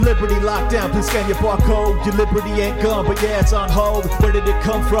Liberty lockdown, please scan your barcode. Your liberty ain't gone, but yeah, it's on hold. Where did it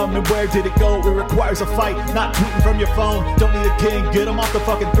come from and where did it go? It requires a fight, not tweeting from your phone. Don't need a king, get him off the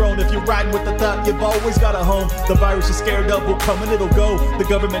fucking throne. If you're riding with the thought, you've always got a home. The virus you're scared of will come and it'll go. The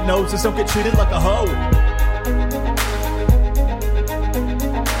government knows this, don't get treated like a hoe.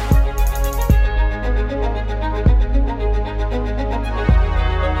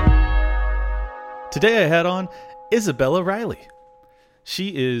 Today I had on Isabella Riley.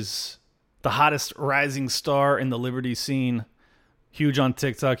 She is the hottest rising star in the Liberty scene. Huge on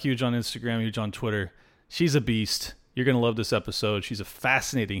TikTok, huge on Instagram, huge on Twitter. She's a beast. You're going to love this episode. She's a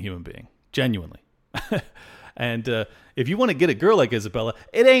fascinating human being, genuinely. And if you want to get a girl like Isabella,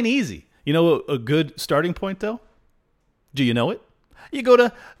 it ain't easy. You know a good starting point, though? Do you know it? You go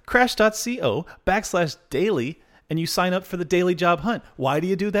to crash.co/daily and you sign up for the daily job hunt. Why do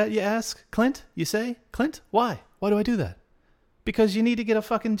you do that, you ask? Clint, you say? Clint, why? Why do I do that? Because you need to get a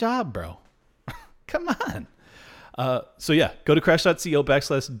fucking job, bro. Come on. So yeah, go to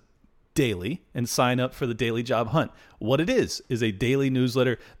crash.co/daily and sign up for the daily job hunt. What it is a daily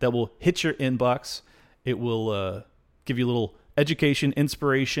newsletter that will hit your inbox. It will give you a little education,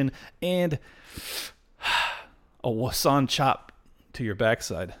 inspiration, and a wasan chop to your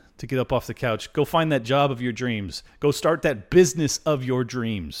backside to get up off the couch. Go find that job of your dreams. Go start that business of your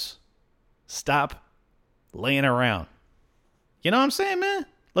dreams. Stop laying around. You know what I'm saying, man?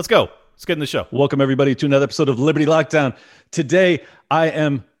 Let's go. Let's get in the show. Welcome, everybody, to another episode of Liberty Lockdown. Today, I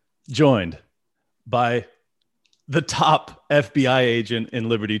am joined by the top FBI agent in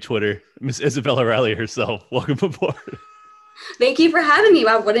Liberty Twitter, Miss Isabella Riley herself. Welcome aboard. Thank you for having me.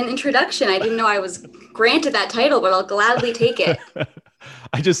 Wow, what an introduction. I didn't know I was granted that title, but I'll gladly take it.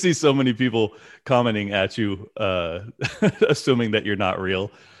 I just see so many people commenting at you, assuming that you're not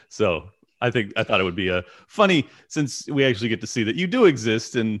real. So I thought it would be funny since we actually get to see that you do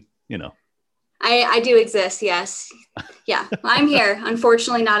exist, and you know. I do exist, yes. Yeah, I'm here.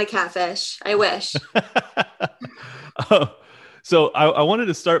 Unfortunately, not a catfish. I wish. So I wanted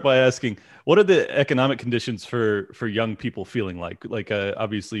to start by asking, what are the economic conditions for young people feeling like? Like,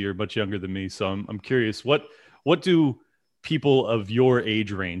 obviously, you're much younger than me, so I'm curious. What do people of your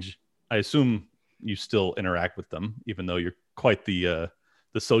age range, I assume you still interact with them, even though you're quite the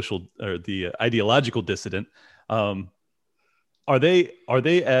social or the ideological dissident. Are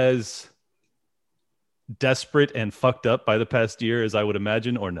they as desperate and fucked up by the past year as I would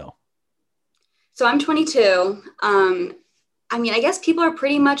imagine, or no? So I'm 22. I mean, I guess people are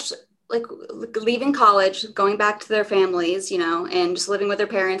pretty much like leaving college, going back to their families, you know, and just living with their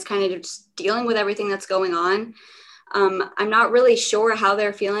parents, kind of just dealing with everything that's going on. I'm not really sure how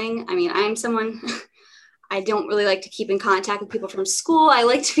they're feeling. I mean, I'm someone, I don't really like to keep in contact with people from school. I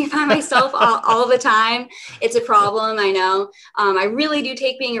like to be by myself all the time. It's a problem, I know. I really do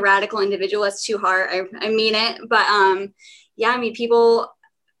take being a radical individual. That's too hard. I mean it. But yeah, I mean, people,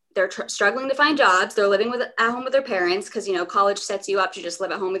 they're struggling to find jobs. They're living at home with their parents because, you know, college sets you up to just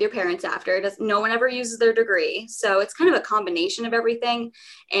live at home with your parents after. No one ever uses their degree. So it's kind of a combination of everything.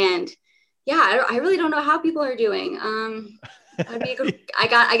 And yeah, I really don't know how people are doing.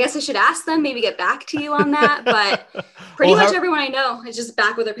 I guess I should ask them, maybe get back to you on that. But pretty much everyone I know is just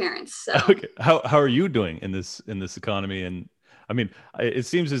back with their parents. So. Okay. How are you doing in this economy? And I mean, it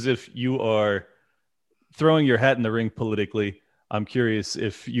seems as if you are throwing your hat in the ring politically. I'm curious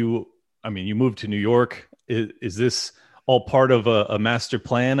if you moved to New York. Is this all part of a master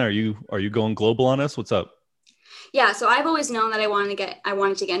plan? Are you going global on us? What's up? Yeah, so I've always known that I wanted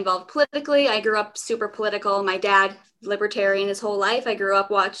to get involved politically. I grew up super political. My dad, libertarian his whole life. I grew up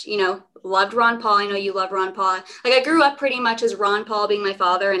loved Ron Paul. I know you love Ron Paul. Like, I grew up pretty much as Ron Paul being my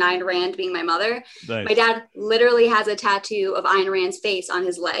father and Ayn Rand being my mother. Nice. My dad literally has a tattoo of Ayn Rand's face on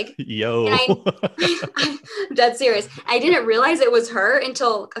his leg. Yo. And I'm dead serious. I didn't realize it was her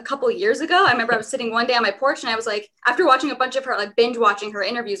until a couple of years ago. I remember I was sitting one day on my porch and I was like, after watching a bunch of her, like binge watching her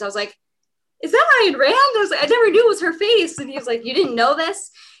interviews, I was like, is that Ayn Rand? I never knew it was her face. And he was like, you didn't know this?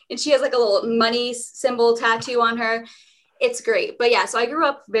 And she has like a little money symbol tattoo on her. It's great. But yeah, so I grew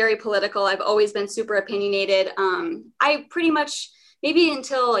up very political. I've always been super opinionated. I pretty much, maybe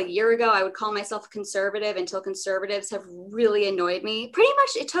until a year ago, I would call myself conservative until conservatives have really annoyed me. Pretty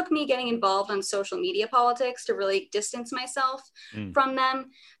much it took me getting involved on social media politics to really distance myself from them.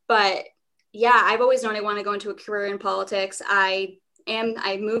 But yeah, I've always known I want to go into a career in politics. I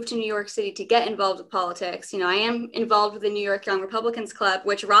moved to New York City to get involved with politics. You know, I am involved with the New York Young Republicans Club,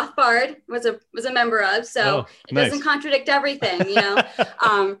 which Rothbard was a member of. So it doesn't contradict everything, you know,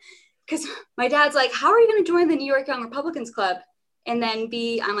 because my dad's like, how are you going to join the New York Young Republicans Club? And then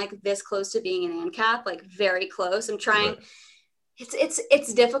I'm like this close to being an ANCAP, like very close. I'm trying. Right.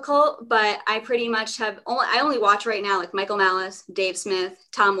 It's difficult, but I pretty much I only watch right now like Michael Malice, Dave Smith,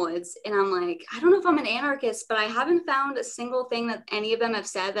 Tom Woods, and I'm like, I don't know if I'm an anarchist, but I haven't found a single thing that any of them have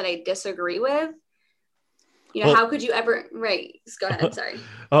said that I disagree with. You know, well, how could you ever? Right? Just go ahead. Sorry.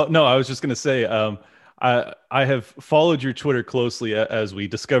 Oh no, I was just gonna say, I have followed your Twitter closely as we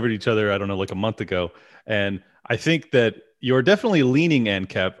discovered each other. I don't know, like a month ago, and I think that you're definitely leaning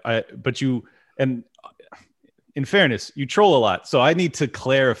ANCAP. But you and. In fairness, you troll a lot, so I need to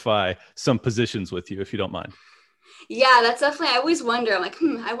clarify some positions with you, if you don't mind. Yeah, that's definitely. I always wonder. I'm like,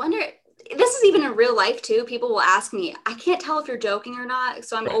 I wonder. This is even in real life too. People will ask me. I can't tell if you're joking or not,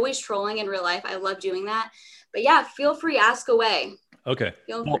 so I'm always trolling in real life. I love doing that. But yeah, feel free, ask away. Okay.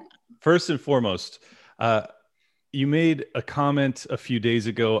 Well, first and foremost, you made a comment a few days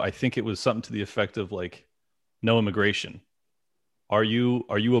ago. I think it was something to the effect of like, no immigration. Are you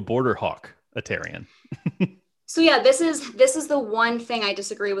a border hawk-atarian? So yeah, this is the one thing I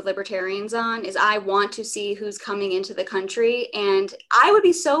disagree with libertarians on is I want to see who's coming into the country, and I would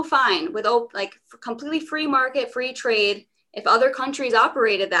be so fine with like completely free market, free trade if other countries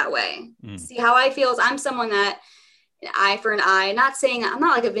operated that way. See how I feel is I'm someone that an eye for an eye. Not saying I'm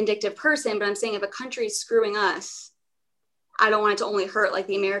not like a vindictive person, but I'm saying if a country is screwing us, I don't want it to only hurt like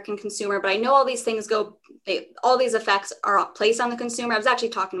the American consumer, but I know all these things all these effects are placed on the consumer. I was actually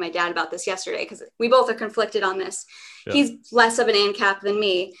talking to my dad about this yesterday because we both are conflicted on this. Yeah. He's less of an ANCAP than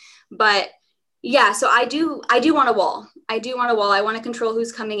me, but yeah, so I do want a wall. I do want a wall. I want to control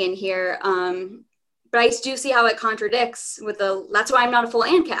who's coming in here. But I do see how it contradicts with that's why I'm not a full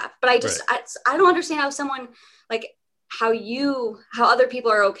ANCAP, but I don't understand how someone like how other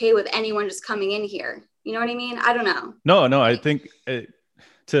people are okay with anyone just coming in here. You know what I mean? I don't know. No. I think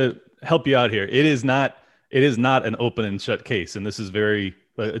to help you out here, it is not an open and shut case. And this is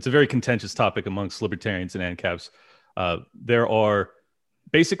it's a very contentious topic amongst libertarians and ANCAPs.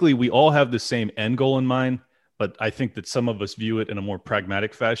 We all have the same end goal in mind, but I think that some of us view it in a more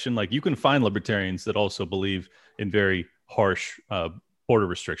pragmatic fashion. Like you can find libertarians that also believe in very harsh border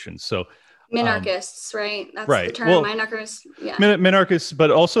restrictions. So minarchists, right? That's right. The term, minarchists. Yeah. Minarchists,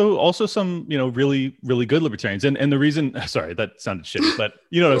 but also some, really, really good libertarians. And the reason, sorry, that sounded shitty, but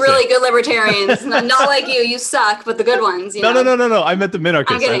you know what I'm really saying. Good libertarians. Not like you suck, but the good ones. No. I meant the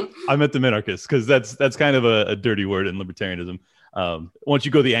minarchists. I'm kidding. I meant the minarchists because that's kind of a dirty word in libertarianism. Once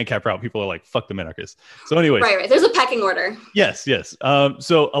you go the ANCAP route, people are like, fuck the minarchists. So anyway. Right. There's a pecking order. Yes.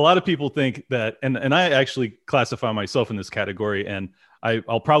 So a lot of people think that, and I actually classify myself in this category, and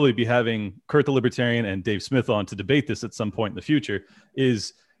I'll probably be having Kurt the Libertarian and Dave Smith on to debate this at some point in the future,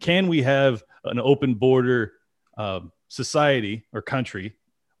 is can we have an open border society or country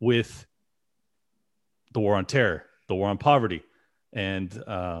with the war on terror, the war on poverty, and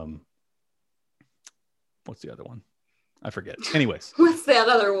what's the other one? I forget. Anyways. What's that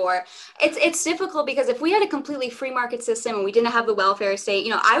other war? It's difficult because if we had a completely free market system and we didn't have the welfare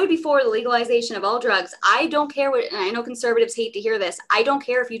state, I would be for the legalization of all drugs. I don't care and I know conservatives hate to hear this. I don't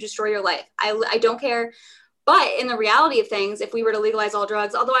care if you destroy your life. I don't care. But in the reality of things, if we were to legalize all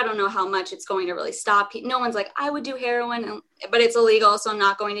drugs, although I don't know how much it's going to really stop, no one's like, I would do heroin, but it's illegal, so I'm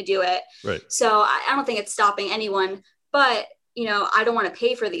not going to do it. Right. So I don't think it's stopping anyone, but I don't want to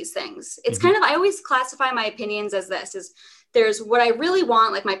pay for these things. It's kind of, I always classify my opinions as this is there's what I really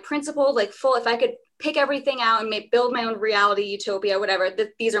want, like my principle, like if I could pick everything out and build my own reality, utopia, whatever,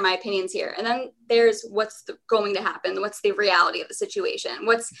 these are my opinions here. And then there's what's going to happen. What's the reality of the situation?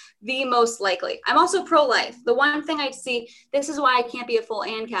 What's the most likely? I'm also pro-life. The one thing I see, this is why I can't be a full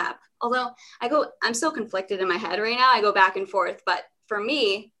ANCAP. Although I'm so conflicted in my head right now. I go back and forth, but for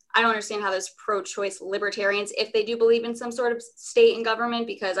me, I don't understand how there's pro-choice libertarians if they do believe in some sort of state and government,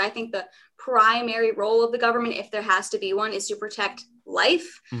 because I think the primary role of the government, if there has to be one, is to protect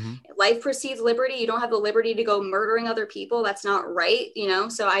life. Mm-hmm. Life precedes liberty. You don't have the liberty to go murdering other people. That's not right,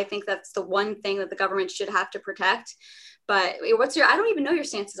 So I think that's the one thing that the government should have to protect. But I don't even know your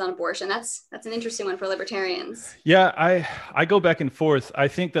stances on abortion. That's an interesting one for libertarians. Yeah, I go back and forth. I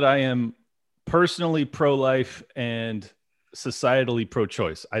think that I am personally pro-life and societally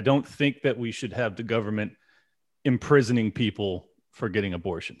pro-choice. I don't think that we should have the government imprisoning people for getting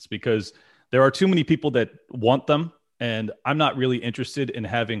abortions because there are too many people that want them, and I'm not really interested in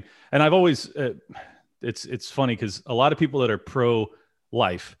having. And I've always, it's funny because a lot of people that are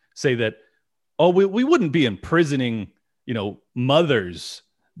pro-life say that, we wouldn't be imprisoning, mothers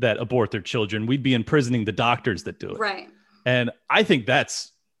that abort their children. We'd be imprisoning the doctors that do it. Right. And I think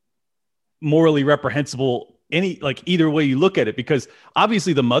that's morally reprehensible either way you look at it, because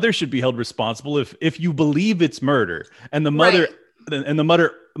obviously the mother should be held responsible if you believe it's murder and the mother right. and the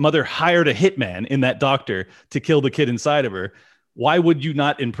mother hired a hitman in that doctor to kill the kid inside of her. why would you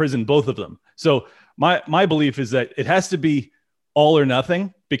not imprison both of them? So my belief is that it has to be all or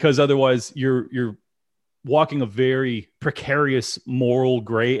nothing, because otherwise you're walking a very precarious moral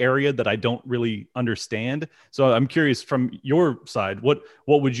gray area that I don't really understand. So I'm curious from your side, what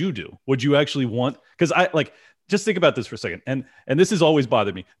would you do? Would you actually want, because just think about this for a second. And this has always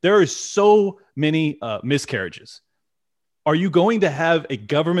bothered me. There are so many miscarriages. Are you going to have a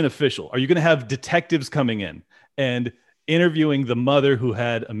government official? Are you going to have detectives coming in and interviewing the mother who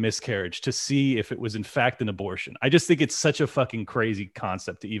had a miscarriage to see if it was in fact an abortion? I just think it's such a fucking crazy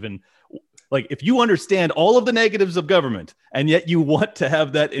concept to even, like, if you understand all of the negatives of government and yet you want to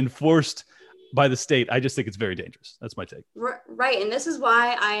have that enforced by the state, I just think it's very dangerous. That's my take. Right. And this is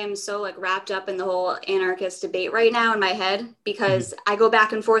why I am so like wrapped up in the whole anarchist debate right now in my head, because I go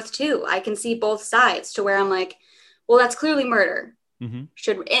back and forth too. I can see both sides to where I'm like, well, that's clearly murder.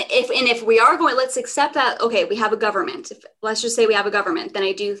 If we are going, let's accept that. Okay, we have a government. Let's just say we have a government. Then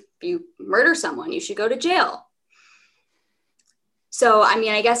you murder someone, you should go to jail. So, I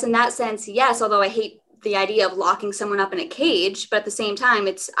mean, I guess in that sense, yes, although I hate the idea of locking someone up in a cage, but at the same time,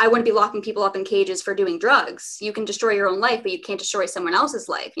 I wouldn't be locking people up in cages for doing drugs. You can destroy your own life, but you can't destroy someone else's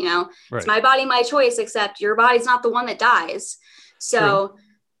life. You know, right. It's my body, my choice, except your body's not the one that dies. So true.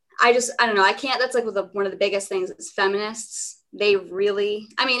 I don't know. I can't, that's like one of the biggest things is feminists. They really,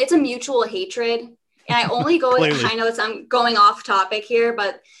 I mean, it's a mutual hatred. And I only go, I know I'm going off topic here,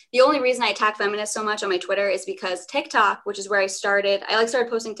 but the only reason I attack feminists so much on my Twitter is because TikTok, which is where I started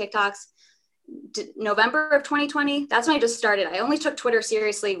posting TikToks November of 2020. That's when I just started. I only took Twitter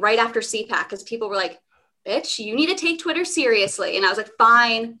seriously right after CPAC because people were like, bitch, you need to take Twitter seriously. And I was like,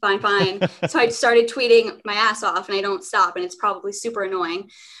 fine. So I started tweeting my ass off and I don't stop. And it's probably super annoying,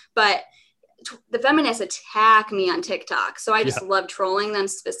 but the feminists attack me on TikTok. So I just love trolling them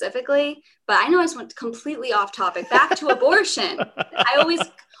specifically, but I know I just went completely off topic, back to abortion.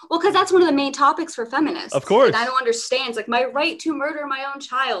 Because that's one of the main topics for feminists. Of course. And I don't understand. It's like my right to murder my own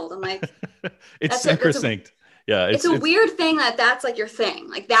child. I'm like, it's sacrosanct. Yeah. It's a weird thing that's like your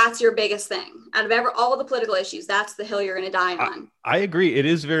thing. Like that's your biggest thing out of all the political issues. That's the hill you're going to die on. I agree. It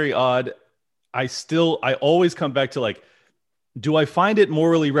is very odd. I always come back to like, do I find it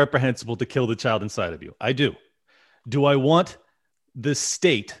morally reprehensible to kill the child inside of you? I do. Do I want the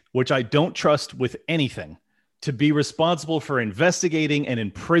state, which I don't trust with anything, to be responsible for investigating and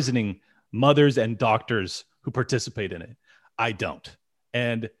imprisoning mothers and doctors who participate in it? I don't.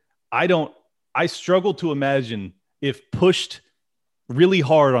 And I struggle to imagine, if pushed really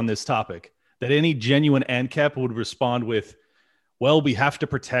hard on this topic, that any genuine ANCAP would respond with, well, we have to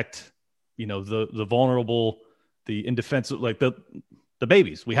protect, the vulnerable, the indefensible, like the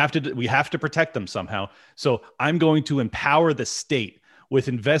babies. We have to protect them somehow. So I'm going to empower the state with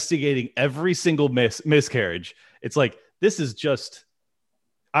investigating every single miscarriage. It's like, this is just,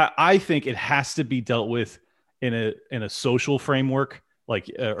 I think it has to be dealt with in a social framework,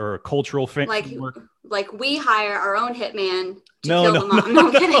 or a cultural framework. Like we hire our own hitman to kill them all. No,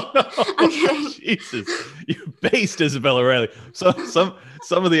 I'm kidding. I'm kidding. Jesus, you based Isabella Riley. So some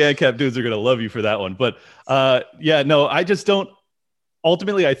of the ANCAP dudes are going to love you for that one. But I just don't.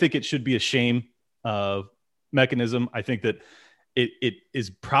 Ultimately, I think it should be a shame mechanism. I think that it is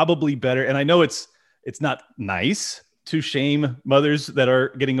probably better. And I know it's not nice to shame mothers that are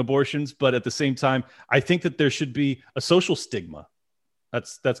getting abortions, but at the same time, I think that there should be a social stigma.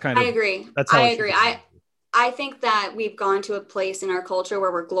 That's kind of. I agree. That's how I agree. I think that we've gone to a place in our culture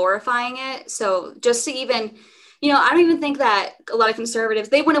where we're glorifying it. So just to even, I don't even think that a lot of conservatives,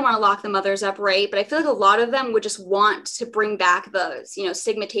 they wouldn't want to lock the mothers up, right? But I feel like a lot of them would just want to bring back the,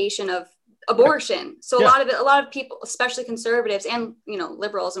 stigmatization of abortion. So a lot of people, especially conservatives and,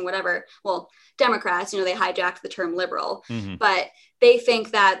 liberals and whatever, well, Democrats, they hijacked the term liberal, but they think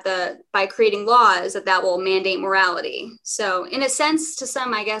that by creating laws that will mandate morality. So in a sense, to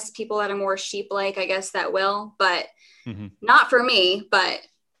some, I guess people that are more sheep-like, I guess that will, but not for me, but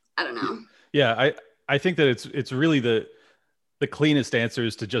I don't know. Yeah. I think that it's really the cleanest answer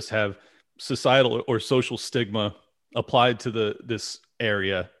is to just have societal or social stigma applied to this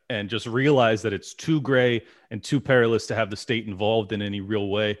area, and just realize that it's too gray and too perilous to have the state involved in any real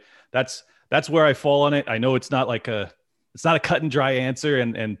way. That's where I fall on it. I know it's not it's not a cut and dry answer,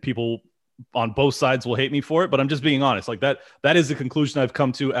 and people on both sides will hate me for it, but I'm just being honest. Like that is the conclusion I've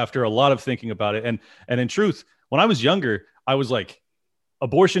come to after a lot of thinking about it. And in truth, when I was younger, I was like,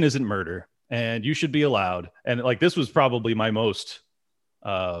 abortion isn't murder and you should be allowed. And like, this was probably my most,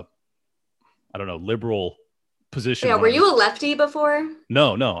 liberal position. Yeah. Were you a lefty before?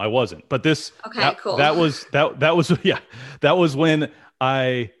 No, I wasn't. But cool. That was when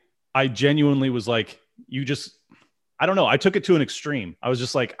I genuinely was like, I don't know. I took it to an extreme. I was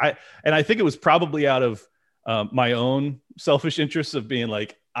just like, I think it was probably out of my own selfish interests of being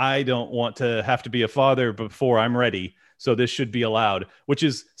like, I don't want to have to be a father before I'm ready. So this should be allowed, which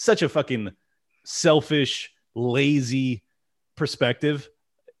is such a fucking selfish, lazy perspective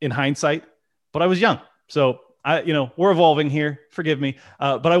in hindsight. But I was young. So we're evolving here. Forgive me.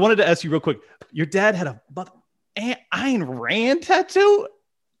 But I wanted to ask you real quick. Your dad had a Ayn Rand tattoo?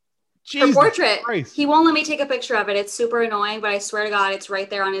 Her portrait. Christ. He won't let me take a picture of it. It's super annoying, but I swear to God, it's right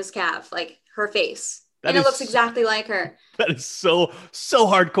there on his calf, like her face. And it looks exactly like her. That is so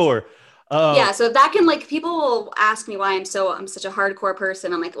hardcore. Yeah, so that can, like, people will ask me why I'm such a hardcore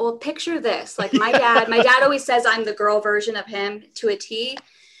person. I'm like, well, picture this. Like my dad always says I'm the girl version of him to a T.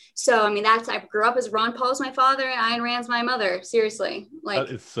 So, I mean, I grew up as Ron Paul's my father and Ayn Rand's my mother. Seriously. Like,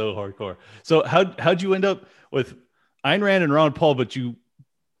 that is so hardcore. So how'd you end up with Ayn Rand and Ron Paul, but you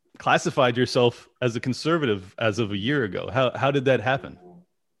classified yourself as a conservative as of a year ago? How did that happen?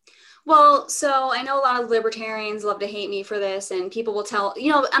 Well, so I know a lot of libertarians love to hate me for this, and people will tell,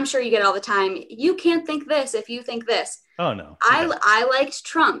 I'm sure you get it all the time. You can't think this if you think this. Oh no. I liked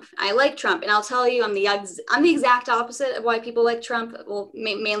Trump. I like Trump, and I'll tell you, I'm the exact opposite of why people like Trump. Well,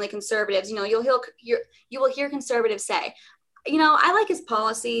 mainly conservatives. You will hear conservatives say, I like his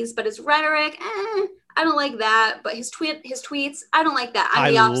policies, but his rhetoric, I don't like that. But his tweets, I don't like that.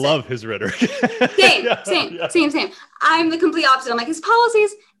 I'm the opposite. I love his rhetoric. Same. I'm the complete opposite. I'm like, his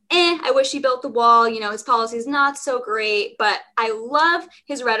policies, I wish he built the wall. His policy is not so great, but I love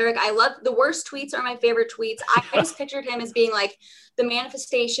his rhetoric. I love the worst tweets are my favorite tweets. I just pictured him as being like the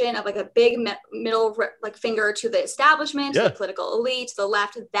manifestation of like a big middle like finger to the establishment, to the political elite, to the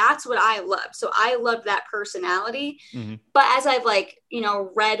left. That's what I love. So I love that personality. Mm-hmm. But as I've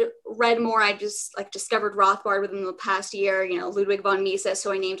read more, I just like discovered Rothbard within the past year, Ludwig von Mises.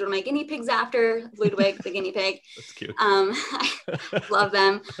 So I named one of my guinea pigs after Ludwig, the guinea pig. That's cute. I love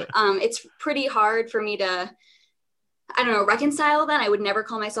them. It's pretty hard for me to, reconcile that. I would never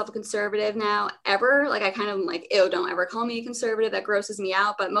call myself a conservative now, ever. Like, I kind of like, ew, don't ever call me a conservative. That grosses me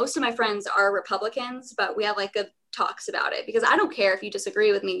out. But most of my friends are Republicans, but we have like good talks about it because I don't care if you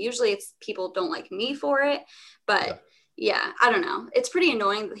disagree with me. Usually it's people don't like me for it. But yeah, I don't know. It's pretty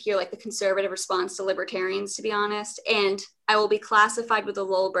annoying to hear like the conservative response to libertarians, to be honest. And I will be classified with the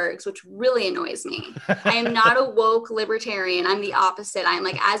Lulbergs, which really annoys me. I am not a woke libertarian. I'm the opposite. I'm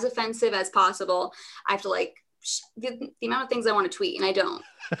like as offensive as possible. I have to like the amount of things I want to tweet and I don't.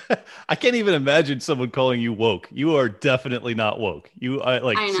 I can't even imagine someone calling you woke. You are definitely not woke. I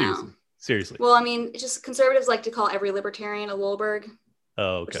know. Seriously. Well, I mean, just conservatives like to call every libertarian a Lulberg. Oh,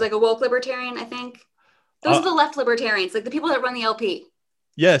 okay. Which is like a woke libertarian, I think. Those are the left libertarians, like the people that run the LP.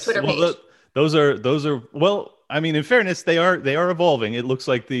 Yes. Twitter page. Those are well, I mean, in fairness, they are evolving. It looks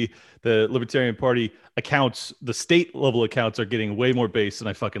like the Libertarian Party accounts, the state level accounts are getting way more base and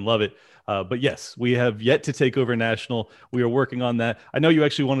I fucking love it. But yes, we have yet to take over national. We are working on that. I know you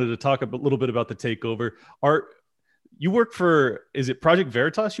actually wanted to talk a little bit about the takeover. You work for, is it Project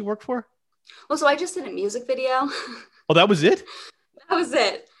Veritas you work for? Well, so I just did a music video. Oh, that was it? That was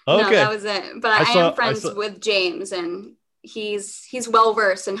it. Okay. No, that was it. But I am friends with James and he's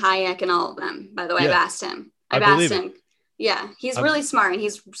well-versed in Hayek and all of them, by the way. Yeah. I've asked him. Yeah, he's really smart and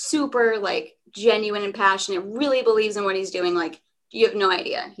he's super like genuine and passionate, really believes in what he's doing. Like, you have no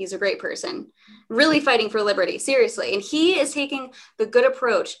idea. He's a great person, really fighting for liberty, seriously. And he is taking the good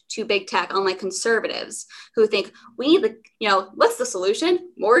approach to big tech, unlike conservatives who think we need what's the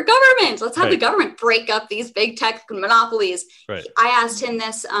solution? More government. Let's have the government break up these big tech monopolies. Right. I asked him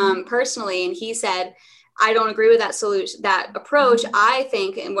this personally, and he said, I don't agree with that solution, that approach. I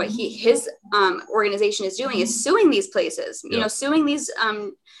think, and what his organization is doing is suing these places, suing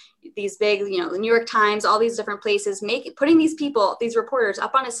these big, the New York Times, all these different places, putting these reporters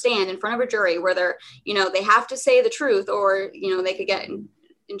up on a stand in front of a jury where they're, they have to say the truth or, they could get in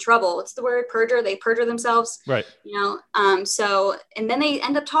trouble. What's the word? Perjure. They perjure themselves. Right. So, and then they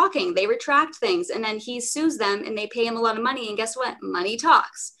end up talking, they retract things and then he sues them and they pay him a lot of money. And guess what? Money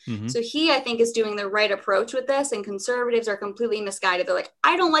talks. Mm-hmm. So I think is doing the right approach with this, and conservatives are completely misguided. They're like,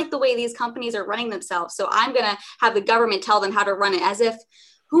 I don't like the way these companies are running themselves. So I'm going to have the government tell them how to run it, as if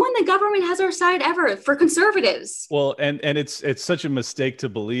who in the government has our side ever for conservatives? Well, and it's such a mistake to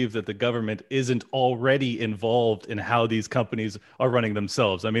believe that the government isn't already involved in how these companies are running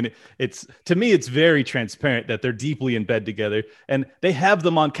themselves. I mean, to me, it's very transparent that they're deeply in bed together and they have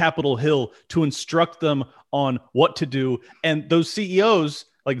them on Capitol Hill to instruct them on what to do. And those CEOs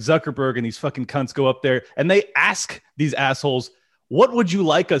like Zuckerberg and these fucking cunts go up there and they ask these assholes, what would you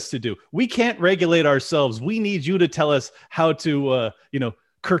like us to do? We can't regulate ourselves. We need you to tell us how to,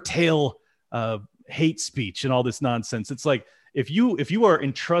 curtail hate speech and all this nonsense. It's like, if you are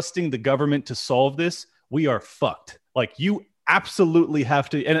entrusting the government to solve this, we are fucked. Like, you absolutely have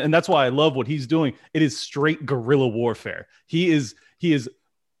to. And that's why I love what he's doing. It is straight guerrilla warfare. He is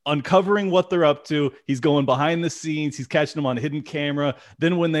uncovering what they're up to. He's going behind the scenes. He's catching them on hidden camera.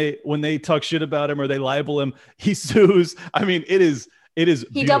 Then when they talk shit about him or they libel him, he sues. I mean, it is. He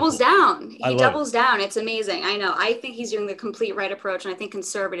beautiful. Doubles down. He doubles down. It's amazing. I know. I think he's doing the complete right approach. And I think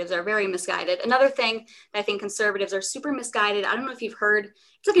conservatives are very misguided. Another thing that I think conservatives are super misguided. I don't know if you've heard,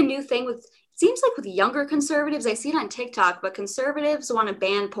 it's like a new thing with, it seems like with younger conservatives, I see it on TikTok, but conservatives want to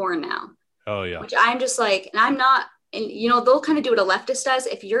ban porn now. Oh yeah. Which I'm just like, and I'm not, and you know, they'll kind of do what a leftist does.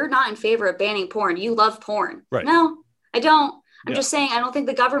 If you're not in favor of banning porn, you love porn. Right. No, I don't. I'm just saying, I don't think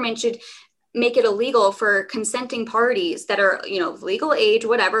the government should make it illegal for consenting parties that are, you know, legal age,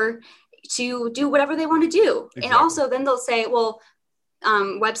 whatever, to do whatever they want to do. Exactly. And also then they'll say, well,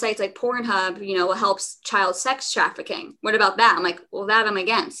 websites like Pornhub, you know, helps child sex trafficking. What about that? I'm like, well, that I'm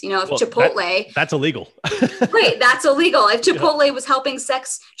against. You know, if Chipotle, that's illegal. Right, that's illegal. If Chipotle was helping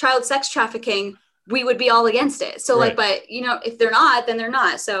child sex trafficking, we would be all against it. So like, but you know, if they're not, then they're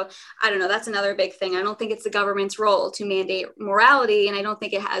not. So I don't know. That's another big thing. I don't think it's the government's role to mandate morality, and I don't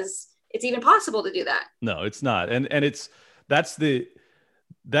think it's even possible to do that. No, it's not. And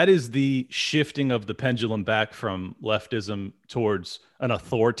that is the shifting of the pendulum back from leftism towards an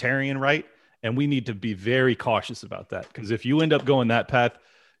authoritarian right. And we need to be very cautious about that, because if you end up going that path,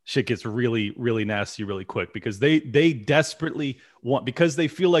 shit gets really, really nasty really quick, because they desperately want, because they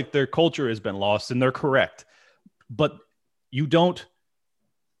feel like their culture has been lost, and they're correct. But you don't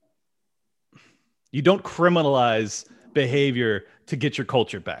criminalize behavior to get your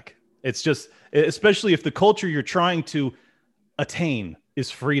culture back. It's just, especially if the culture you're trying to attain is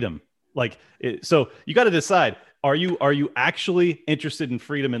freedom. So you got to decide, are you actually interested in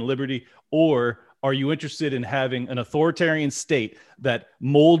freedom and liberty, or are you interested in having an authoritarian state that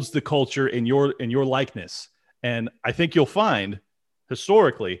molds the culture in your likeness? And I think you'll find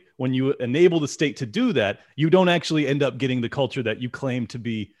historically, when you enable the state to do that, you don't actually end up getting the culture that you claim to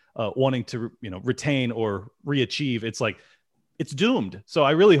be wanting to, you know, retain or re-achieve. It's like, it's doomed. So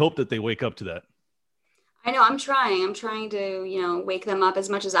I really hope that they wake up to that. I know, I'm trying to, you know, wake them up as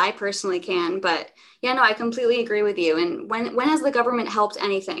much as I personally can. But yeah, no, I completely agree with you. And when has the government helped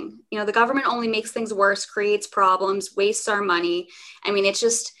anything? You know, the government only makes things worse, creates problems, wastes our money. I mean, it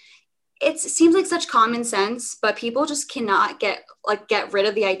seems like such common sense, but people just cannot get rid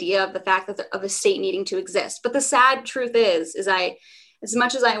of the idea of the fact that of the state needing to exist. But the sad truth is as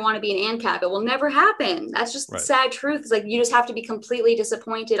much as I want to be an ANCAP, it will never happen. That's just the sad truth. It's like, you just have to be completely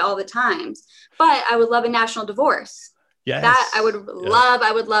disappointed all the times. But I would love a national divorce. Yes. That I would love.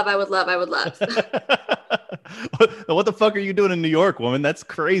 I would love. What the fuck are you doing in New York, woman? That's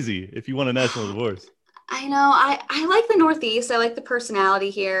crazy if you want a national divorce. I know. I like the Northeast. I like the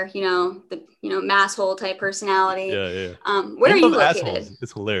personality here, you know, the masshole type personality. Yeah. Where are you located? Assholes.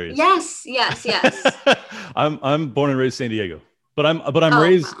 It's hilarious. Yes. I'm born and raised in San Diego. But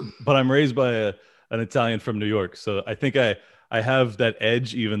I'm raised by an Italian from New York. So I think I have that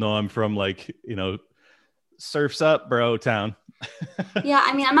edge, even though I'm from, like, you know, surfs up, bro, town. Yeah.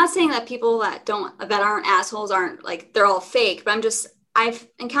 I mean, I'm not saying that people that aren't assholes aren't, like, they're all fake, but I've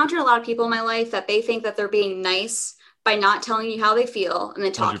encountered a lot of people in my life that they think that they're being nice by not telling you how they feel and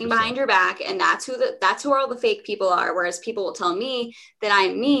then talking 100%. Behind your back. And that's who all the fake people are. Whereas people will tell me that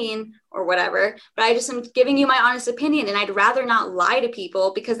I'm mean or whatever, but I just am giving you my honest opinion. And I'd rather not lie to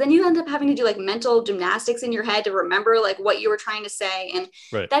people, because then you end up having to do like mental gymnastics in your head to remember like what you were trying to say. And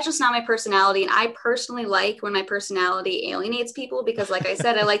that's just not my personality. And I personally like when my personality alienates people, because like I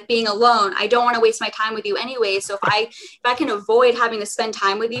said, I like being alone. I don't want to waste my time with you anyway. So if I can avoid having to spend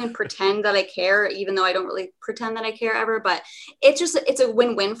time with you and pretend that I care, even though I don't really pretend that I care ever, but it's a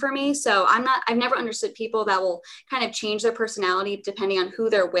win-win for me. So I've never understood people that will kind of change their personality depending on who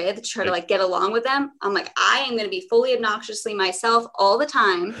they're with to try to like get along with them. I'm like, I am going to be fully obnoxiously myself all the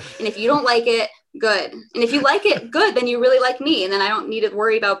time. And if you don't like it, good. And if you like it, good, then you really like me. And then I don't need to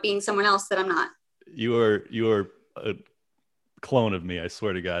worry about being someone else that I'm not. You are a clone of me. I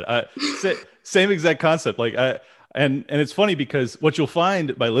swear to God. Same exact concept. Like and it's funny, because what you'll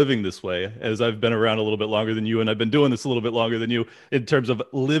find by living this way, as I've been around a little bit longer than you, and I've been doing this a little bit longer than you in terms of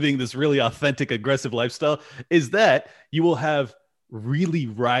living this really authentic, aggressive lifestyle, is that you will have really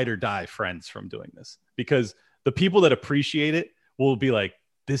ride or die friends from doing this, because the people that appreciate it will be like,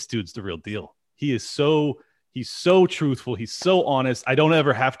 this dude's the real deal. He's so truthful. He's so honest. I don't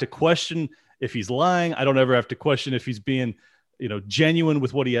ever have to question if he's lying. I don't ever have to question if he's being, you know, genuine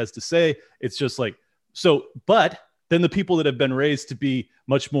with what he has to say. It's just like, so, but then the people that have been raised to be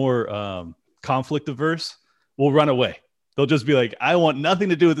much more conflict averse will run away. They'll just be like, I want nothing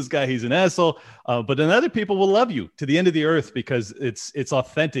to do with this guy. He's an asshole. But then other people will love you to the end of the earth because it's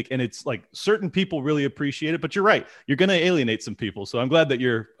authentic and it's like certain people really appreciate it. But you're right. You're going to alienate some people. So I'm glad that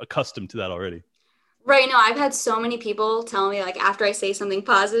you're accustomed to that already. Right. No, I've had so many people tell me, like, after I say something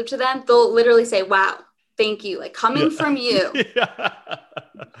positive to them, they'll literally say, wow, thank you. Like, coming from you. Yeah.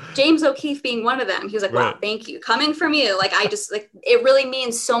 James O'Keefe being one of them. He was like, wow, thank you. Coming from you. Like, I just, like, it really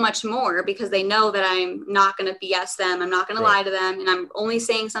means so much more because they know that I'm not going to BS them. I'm not going to lie to them. And I'm only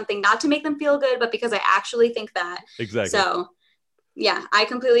saying something not to make them feel good, but because I actually think that. Exactly. So yeah, I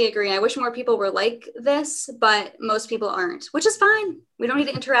completely agree. I wish more people were like this, but most people aren't, which is fine. We don't need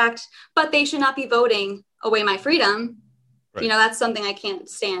to interact, but they should not be voting away my freedom. Right. You know, that's something I can't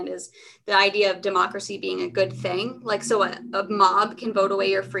stand, is the idea of democracy being a good thing. Like, so a mob can vote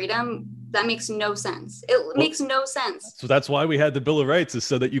away your freedom. That makes no sense. It makes no sense. So that's why we had the Bill of Rights, is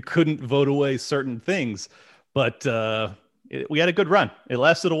so that you couldn't vote away certain things. But we had a good run. It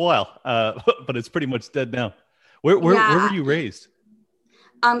lasted a while, but it's pretty much dead now. Where were you raised?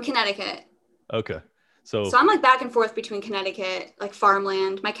 Connecticut. Okay. So I'm like back and forth between Connecticut, like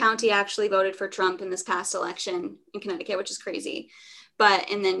farmland. My county actually voted for Trump in this past election in Connecticut, which is crazy.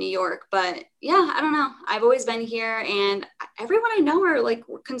 And then New York. But yeah, I don't know. I've always been here, and everyone I know are like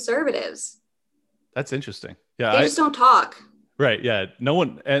conservatives. That's interesting. Yeah. They just don't talk. Right. Yeah. No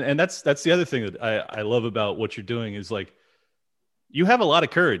one. And that's the other thing that I love about what you're doing is, like, you have a lot of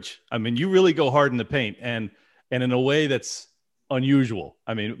courage. I mean, you really go hard in the paint and in a way that's unusual.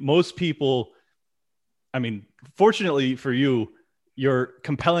 I mean, most people, I mean, fortunately for you, you're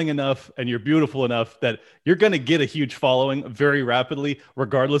compelling enough and you're beautiful enough that you're going to get a huge following very rapidly,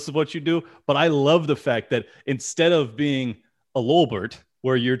 regardless of what you do. But I love the fact that instead of being a Lolbert,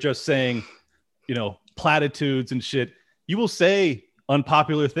 where you're just saying, you know, platitudes and shit, you will say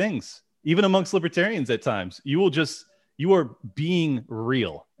unpopular things, even amongst libertarians at times. You are being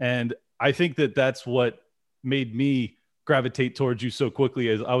real. And I think that that's what made me gravitate towards you so quickly,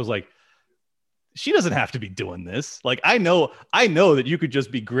 as I was like, she doesn't have to be doing this. Like, I know that you could just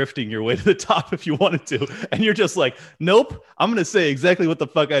be grifting your way to the top if you wanted to. And you're just like, nope, I'm going to say exactly what the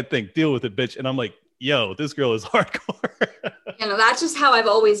fuck I think. Deal with it, bitch. And I'm like, yo, this girl is hardcore. You know, that's just how I've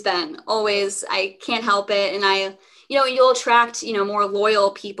always been. Always. I can't help it. And you'll attract, more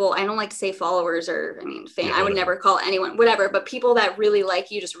loyal people. I don't like to say followers fan. Yeah, I would never call anyone, whatever, but people that really like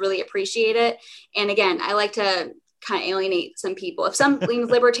you, just really appreciate it. And again, I like to kind of alienate some people. If some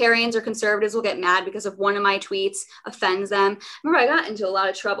libertarians or conservatives will get mad because of one of my tweets offends them. Remember, I got into a lot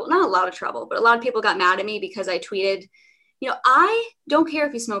of trouble, not a lot of trouble, but a lot of people got mad at me because I tweeted, I don't care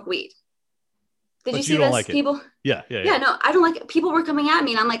if you smoke weed. Did you see this? Like people? Yeah. No, I don't like it. People were coming at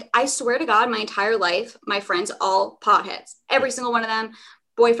me and I'm like, I swear to God, my entire life, my friends, all potheads, every single one of them,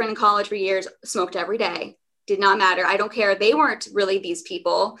 boyfriend in college for years, smoked every day. Did not matter. I don't care. They weren't really these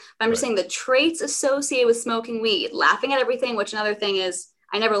people. But I'm just saying the traits associated with smoking weed, laughing at everything, which another thing is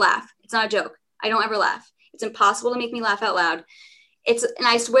I never laugh. It's not a joke. I don't ever laugh. It's impossible to make me laugh out loud. And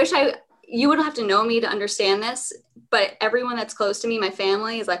I wish you wouldn't have to know me to understand this, but everyone that's close to me, my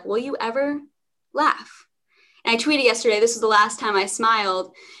family, is like, will you ever laugh? And I tweeted yesterday, this is the last time I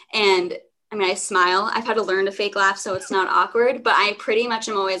smiled. And I mean, I smile. I've had to learn to fake laugh so it's not awkward, but I pretty much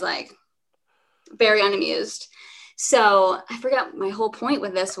am always like, very unamused. So I forgot what my whole point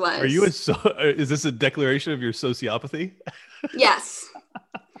with this was. Is this a declaration of your sociopathy? Yes.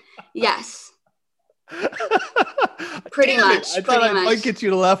 Pretty much. I thought I might get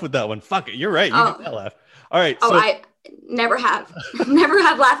you to laugh with that one. Fuck it. You're right. You get that laugh. All right. I never have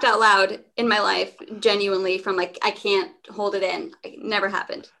laughed out loud in my life. Genuinely, from like, I can't hold it in. It never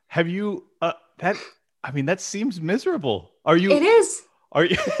happened. Have you, that seems miserable. Are you? It is. Are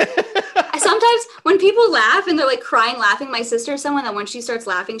you? Sometimes when people laugh and they're like crying, laughing, my sister is someone that when she starts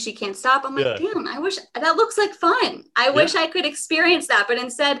laughing, she can't stop. I'm like, damn, I wish that looks like fun. I wish I could experience that. But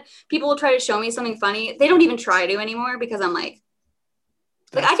instead, people will try to show me something funny. They don't even try to anymore because I'm like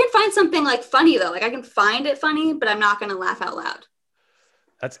I can find something like funny though. Like I can find it funny, but I'm not going to laugh out loud.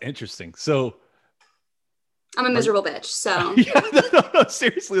 That's interesting. So I'm a miserable bitch. So no,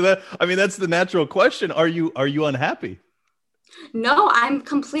 seriously, that's the natural question. Are you unhappy? No, I'm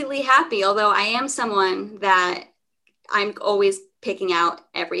completely happy. Although I am someone that I'm always picking out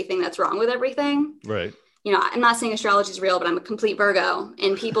everything that's wrong with everything. Right. I'm not saying astrology is real, but I'm a complete Virgo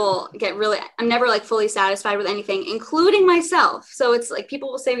and people I'm never like fully satisfied with anything, including myself. So it's like,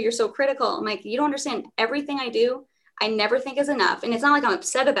 people will say, you're so critical. I'm like, you don't understand everything I do. I never think is enough. And it's not like I'm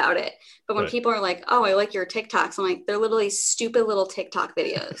upset about it, but when Right. people are like, oh, I like your TikToks, I'm like, they're literally stupid little TikTok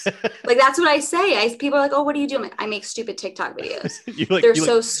videos. Like, that's what I say. People are like, oh, what do you do? I'm like, I make stupid TikTok videos. They're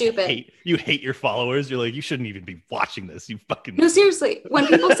so stupid. You hate your followers. You're like, you shouldn't even be watching this. You fucking. No, seriously. When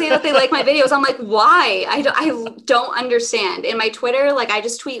people say that they like my videos, I'm like, why? I don't understand. In my Twitter, like, I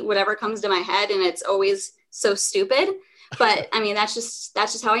just tweet whatever comes to my head, and it's always so stupid. But I mean, that's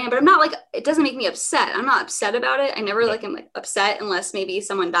just how I am. But I'm not like, it doesn't make me upset. I'm not upset about it. I never like am like upset unless maybe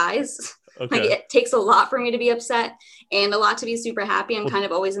someone dies. Okay. Like, it takes a lot for me to be upset and a lot to be super happy. I'm kind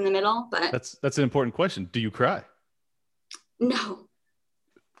of always in the middle. But That's an important question. Do you cry? no.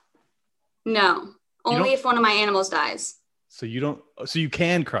 Only if one of my animals dies. So you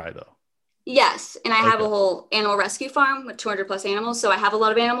can cry though. Yes. And I have Okay. a whole animal rescue farm with 200 plus animals. So I have a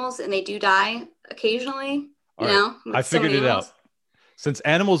lot of animals, and they do die occasionally. All You right. know, with I so figured many it animals. out. Since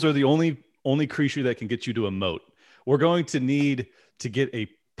animals are the only creature that can get you to emote, we're going to need to get a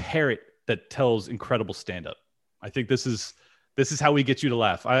parrot that tells incredible stand-up. I think this is how we get you to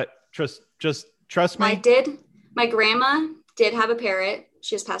laugh. I trust me. My grandma did have a parrot.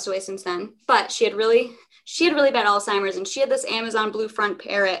 She has passed away since then, but she had really bad Alzheimer's, and she had this Amazon blue front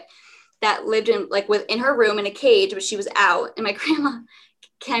parrot that lived within her room in a cage, but she was out. And my grandma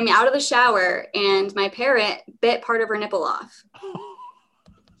came out of the shower, and my parrot bit part of her nipple off.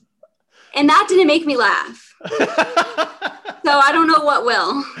 And that didn't make me laugh. So I don't know what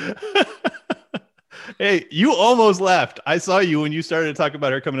will. Hey, you almost laughed. I saw you when you started to talk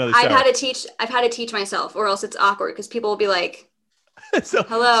about her coming out of the shower. I've had to teach myself, or else it's awkward because people will be like, So-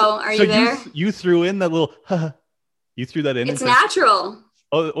 hello, are you there? You threw in that little, you threw that in. It's natural.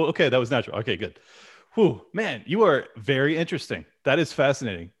 Oh, okay. That was natural. Okay, good. Whew, man, you are very interesting. That is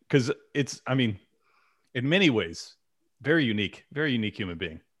fascinating because in many ways, very unique human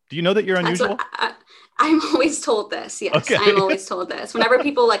being. Do you know that you're unusual? I'm always told this. Yes, Okay. I'm always told this. Whenever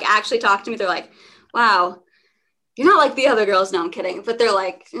people like actually talk to me, they're like, wow, you're not like the other girls. No, I'm kidding. But they're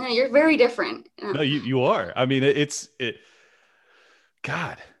like, you're very different. No, you are. I mean,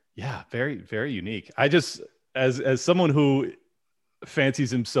 God, yeah, very, very unique. I just, as someone who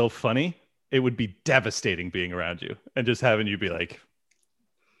fancies himself funny, it would be devastating being around you and just having you be like,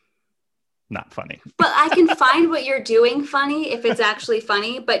 not funny. But I can find what you're doing funny if it's actually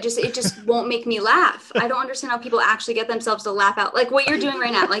funny, but it just won't make me laugh. I don't understand how people actually get themselves to laugh out. Like what you're doing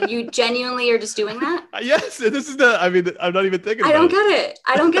right now. Like you genuinely are just doing that. Yes, this is I'm not even thinking about it.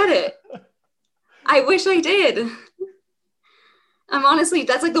 I don't get it. I wish I did. I'm honestly,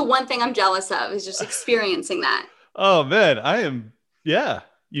 that's like the one thing I'm jealous of is just experiencing that. Oh man, yeah,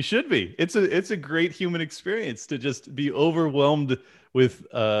 you should be. It's a great human experience to just be overwhelmed with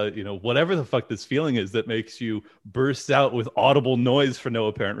whatever the fuck this feeling is that makes you burst out with audible noise for no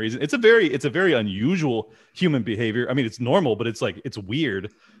apparent reason. It's a very unusual human behavior. I mean, it's normal, but it's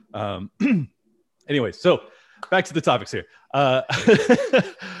weird. Anyway, so back to the topics here.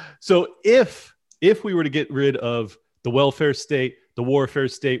 So if we were to get rid of the welfare state, the warfare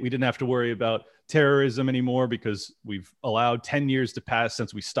state, we didn't have to worry about terrorism anymore because we've allowed 10 years to pass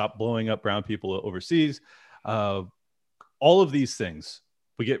since we stopped blowing up brown people overseas. All of these things,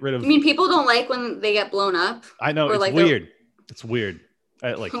 we get rid of. I mean, people don't like when they get blown up. I know, or it's like weird. It's weird.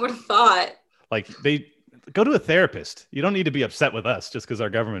 I would have thought. Like they go to a therapist. You don't need to be upset with us just because our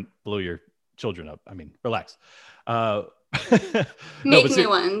government blew your children up. I mean, relax. Make new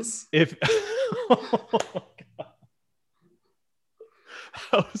ones. If oh, God.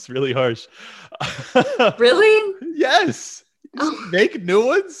 That was really harsh. Really? Yes. Oh. Make new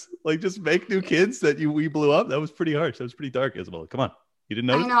ones? Like just make new kids that we blew up? That was pretty harsh. That was pretty dark, Isabella. Come on. You didn't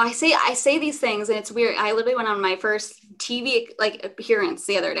know? I know. I say these things and it's weird. I literally went on my first TV appearance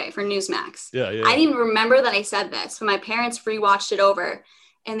the other day for Newsmax. Yeah. I didn't even remember that I said this, but my parents rewatched it over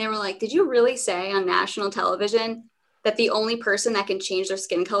and they were like, did you really say on national television that the only person that can change their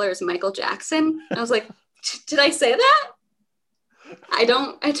skin color is Michael Jackson? And I was like, did I say that? I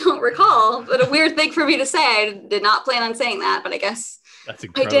don't recall, but a weird thing for me to say. I did not plan on saying that, but I guess that's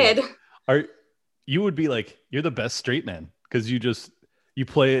incredible. I did. You would be like, you're the best straight man because you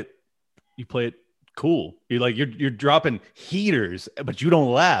play it cool. You're dropping heaters, but you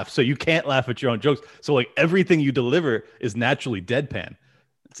don't laugh, so you can't laugh at your own jokes. So like everything you deliver is naturally deadpan.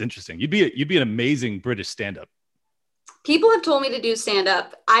 It's interesting. You'd be an amazing British stand-up. People have told me to do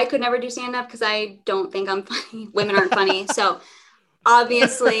stand-up. I could never do stand-up because I don't think I'm funny. Women aren't funny, so.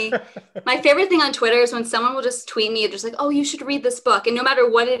 Obviously, my favorite thing on Twitter is when someone will just tweet me just like, oh, you should read this book. And no matter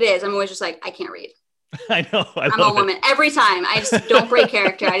what it is, I'm always just like, I can't read. I know. I'm a woman. Every time. I just don't break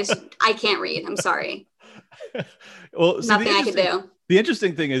character. I can't read. I'm sorry. Well, nothing I can do. The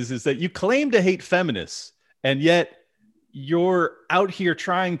interesting thing is that you claim to hate feminists, and yet you're out here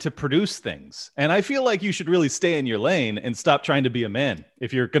trying to produce things. And I feel like you should really stay in your lane and stop trying to be a man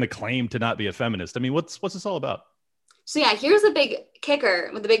if you're going to claim to not be a feminist. I mean, what's this all about? So yeah, here's the big kicker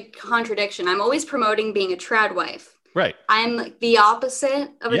with the big contradiction. I'm always promoting being a trad wife. Right. I'm like the opposite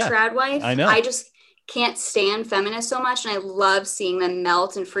of a trad wife. I know. I just can't stand feminists so much, and I love seeing them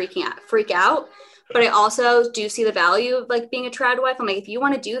melt and freak out. But I also do see the value of like being a trad wife. I'm like, if you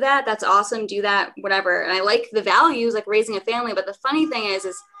want to do that, that's awesome. Do that, whatever. And I like the values, like raising a family. But the funny thing is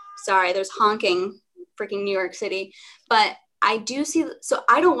sorry, there's honking, freaking New York City. But I do see. So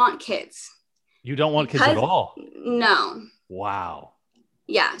I don't want kids. You don't want kids at all? No. Wow.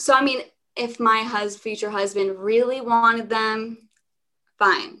 Yeah. So, I mean, if my future husband really wanted them,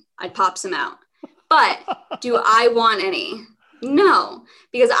 fine, I'd pop some out. But do I want any? No,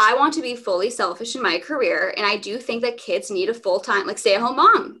 because I want to be fully selfish in my career. And I do think that kids need a full-time, like stay-at-home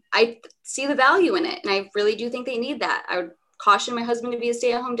mom. I see the value in it. And I really do think they need that. I would caution my husband to be a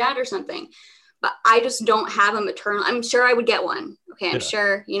stay-at-home dad or something. But I just don't have a maternal. I'm sure I would get one. Okay. I'm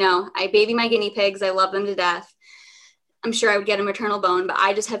sure, I baby my guinea pigs. I love them to death. I'm sure I would get a maternal bone, but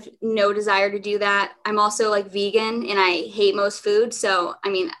I just have no desire to do that. I'm also like vegan and I hate most food. So, I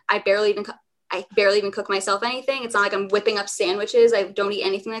mean, I barely even cook myself anything. It's not like I'm whipping up sandwiches. I don't eat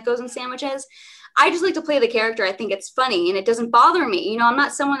anything that goes in sandwiches. I just like to play the character. I think it's funny and it doesn't bother me. I'm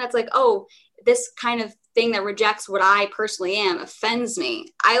not someone that's like, oh, this kind of thing that rejects what I personally am offends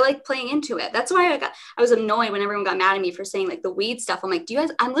me. I like playing into it. That's why I was annoyed when everyone got mad at me for saying like the weed stuff. I'm like,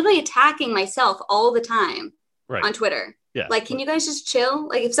 I'm literally attacking myself all the time on Twitter. Yeah. Like, can you guys just chill?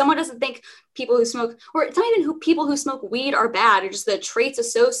 Like if someone doesn't think people who smoke, or it's not even people who smoke weed are bad, or just the traits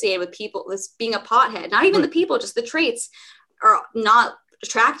associated with people, this being a pothead, not even the people, just the traits are not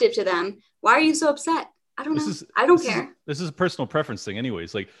attractive to them. Why are you so upset? I don't know. I don't care. This is a personal preference thing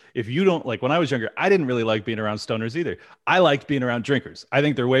anyways. Like if you don't like, when I was younger, I didn't really like being around stoners either. I liked being around drinkers. I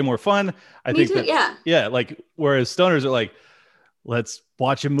think they're way more fun. Me too, yeah. Like whereas stoners are like, let's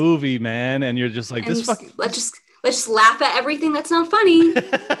watch a movie, man. And you're just like, let's just laugh at everything that's not funny.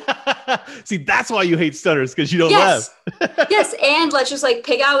 See, that's why you hate stoners, because you don't laugh. Yes. And let's just like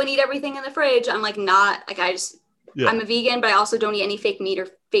pig out and eat everything in the fridge. I'm like, I'm a vegan, but I also don't eat any fake meat or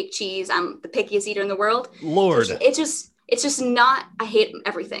fake cheese. I'm the pickiest eater in the world. Lord. So it's just not, I hate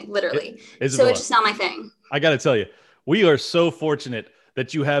everything, literally. It's just not my thing. I got to tell you, we are so fortunate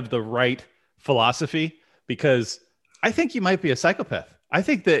that you have the right philosophy, because I think you might be a psychopath. I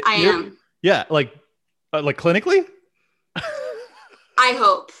think that I am. Yeah. Like clinically? I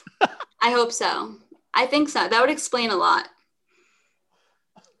hope. I hope so. I think so. That would explain a lot.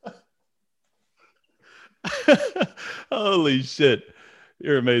 Holy shit.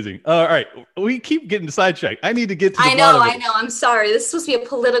 You're amazing. All right. We keep getting sidetracked. I need to get to the bottom of it. I know. I'm sorry. This is supposed to be a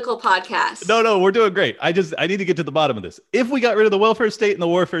political podcast. No, we're doing great. I need to get to the bottom of this. If we got rid of the welfare state and the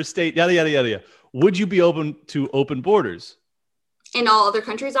warfare state, yada, yada, yada, yada, would you be open to open borders? And all other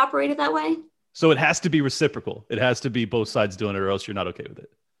countries operated that way? So it has to be reciprocal. It has to be both sides doing it, or else you're not okay with it.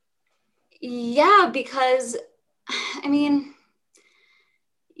 Yeah, because I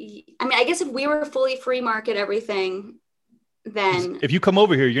guess if we were fully free market everything, then if you come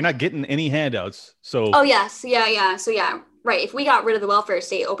over here, you're not getting any handouts. So yes, yeah. So yeah, right. If we got rid of the welfare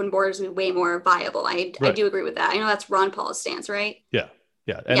state, open borders would be way more viable. I do agree with that. I know that's Ron Paul's stance, right? Yeah.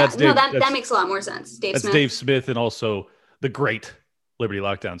 And that makes a lot more sense. Dave Smith, and also the great Liberty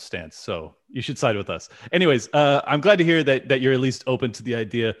Lockdown stance. So you should side with us. Anyways, I'm glad to hear that you're at least open to the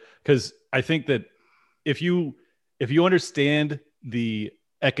idea, because I think that if you understand the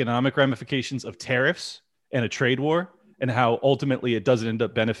economic ramifications of tariffs and a trade war, and how ultimately it doesn't end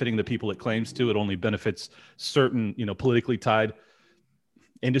up benefiting the people it claims to, it only benefits certain, politically tied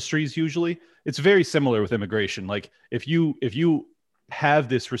industries usually. It's very similar with immigration. Like if you have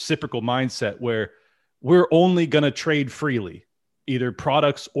this reciprocal mindset where we're only going to trade freely, either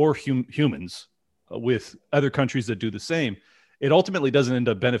products or humans, with other countries that do the same, it ultimately doesn't end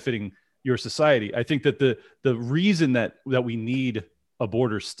up benefiting your society. I think that the reason that we need a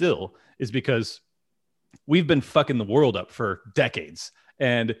border still is because we've been fucking the world up for decades,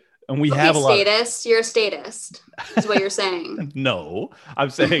 and we have a lot. You're a statist, is what you're saying. No, I'm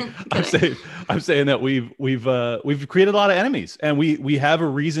saying that we've created a lot of enemies, and we have a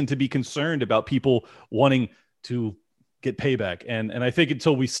reason to be concerned about people wanting to get payback. And I think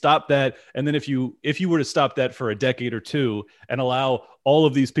until we stop that, and then if you were to stop that for a decade or two and allow all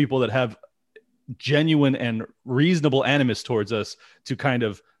of these people that have genuine and reasonable animus towards us to kind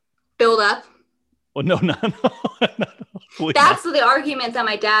of build up. Well, no. That's the argument that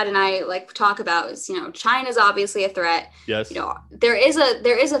my dad and I like talk about is, China's obviously a threat. Yes. There is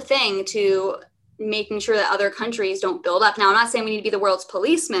a thing to, making sure that other countries don't build up. Now, I'm not saying we need to be the world's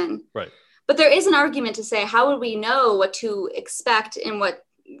policeman, Right. but there is an argument to say, how would we know what to expect and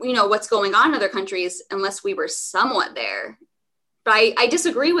what's going on in other countries unless we were somewhat there? But I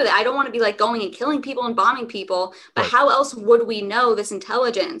disagree with it. I don't want to be like going and killing people and bombing people, but Right. how else would we know this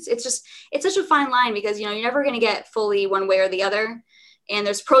intelligence? It's such a fine line because, you're never going to get fully one way or the other. And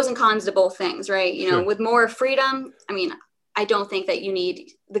there's pros and cons to both things, right? Sure. With more freedom, I mean, I don't think that you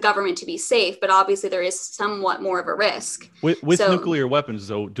need the government to be safe, but obviously there is somewhat more of a risk. With nuclear weapons,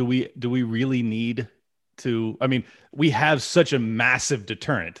 though, do we really need to? I mean, we have such a massive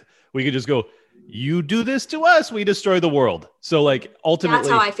deterrent. We could just go, you do this to us, we destroy the world. So, like, ultimately, that's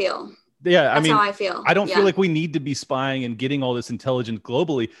how I feel. Yeah, That's how I feel. I don't feel like we need to be spying and getting all this intelligence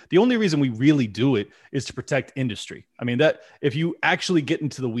globally. The only reason we really do it is to protect industry. I mean, that if you actually get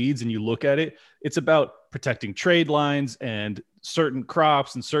into the weeds and you look at it, it's about protecting trade lines and certain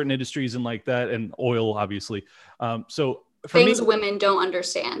crops and certain industries and like that, and oil, obviously. So for things me, women don't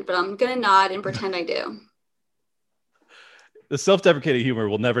understand, but I'm gonna nod and pretend I do. the self-deprecating humor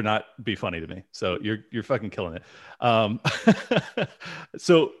will never not be funny to me. So you're fucking killing it.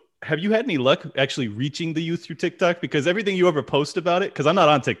 So have you had any luck actually reaching the youth through TikTok? Because everything you ever post about it, because I'm not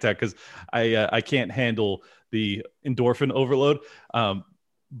on TikTok because I can't handle the endorphin overload.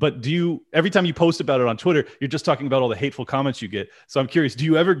 But every time you post about it on Twitter, you're just talking about all the hateful comments you get. So I'm curious, do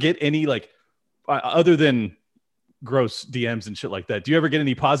you ever get any, like, other than gross DMs and shit like that, do you ever get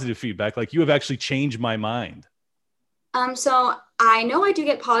any positive feedback? Like, you have actually changed my mind. So I know I do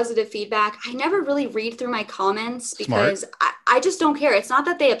get positive feedback. I never really read through my comments because I just don't care. It's not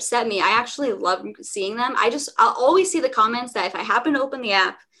that they upset me. I actually love seeing them. I'll always see the comments that if I happen to open the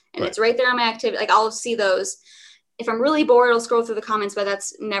app and it's right there on my activity, like I'll see those. If I'm really bored, I'll scroll through the comments, but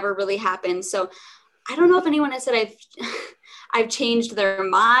that's never really happened. So I don't know if anyone has said I've changed their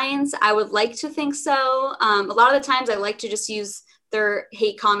minds. I would like to think so. A lot of the times I like to just use their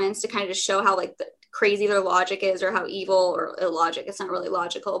hate comments to kind of just show how crazy their logic is or how evil or illogic. It's not really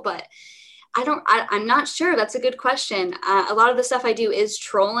logical, but I'm not sure. That's a good question. A lot of the stuff I do is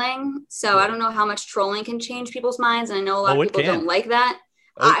trolling. So I don't know how much trolling can change people's minds. And I know a lot of people don't like that.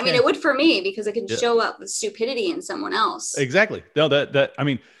 I mean, it would for me because it can show up the stupidity in someone else. Exactly. No, I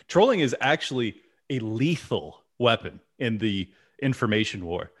mean, trolling is actually a lethal weapon in the information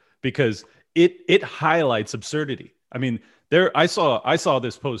war because it highlights absurdity. I mean, I saw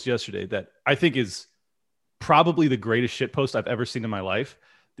this post yesterday that I think is probably the greatest shit post I've ever seen in my life.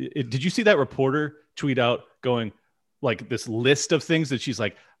 Did you see that reporter tweet out going like this list of things that she's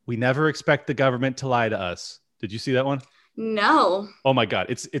like, we never expect the government to lie to us? Did you see that one? No. Oh my God.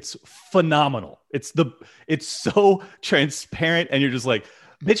 It's phenomenal. It's so transparent. And you're just like,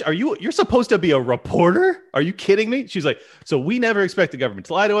 bitch, you're supposed to be a reporter? Are you kidding me? She's like, so we never expect the government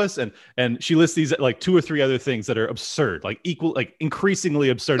to lie to us. And she lists these like 2 or 3 other things that are absurd, like increasingly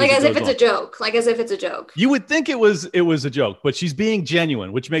absurd. Like as if it's a joke. Like as if it's a joke. You would think it was a joke, but she's being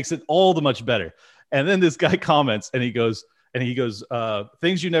genuine, which makes it all the much better. And then this guy comments and he goes,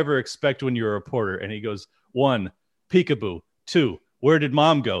 things you never expect when you're a reporter. And he goes, 1, peekaboo. 2, where did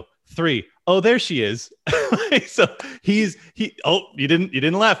mom go? 3, oh, there she is. So you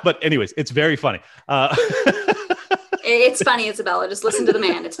didn't laugh, but anyways, it's very funny. It's funny, Isabella. Just listen to the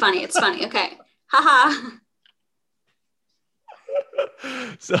man. It's funny. It's funny. Okay. Haha.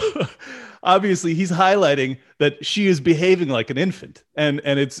 So obviously he's highlighting that she is behaving like an infant, and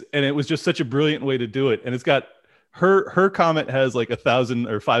it was just such a brilliant way to do it. And it's got her comment has like 1,000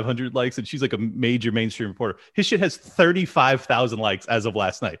 or 500 likes, and she's like a major mainstream reporter. His shit has 35,000 likes as of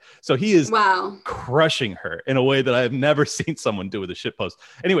last night. So he is crushing her in a way that I have never seen someone do with a shit post.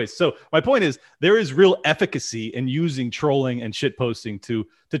 Anyways, so my point is there is real efficacy in using trolling and shit posting to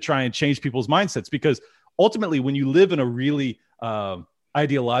try and change people's mindsets, because ultimately when you live in a really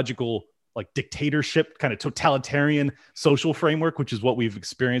ideological, like dictatorship, kind of totalitarian social framework, which is what we've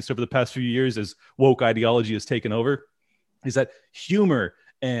experienced over the past few years as woke ideology has taken over, is that humor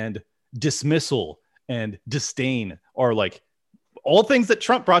and dismissal and disdain are like all things that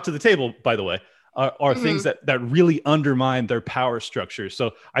Trump brought to the table, by the way, are things that really undermine their power structure.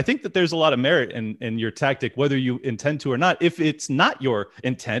 So I think that there's a lot of merit in your tactic, whether you intend to or not. If it's not your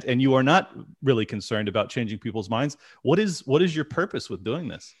intent and you are not really concerned about changing people's minds, what is your purpose with doing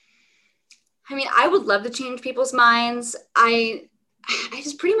this? I mean, I would love to change people's minds. I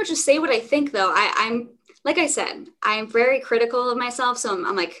just pretty much just say what I think, though. I'm like I said, I'm very critical of myself. So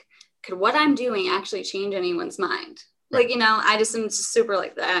I'm like, could what I'm doing actually change anyone's mind? Like, I just am super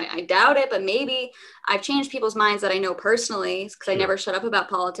like that. I doubt it, but maybe I've changed people's minds that I know personally because I never shut up about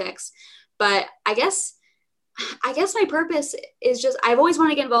politics. But I guess I guess my purpose is just, I've always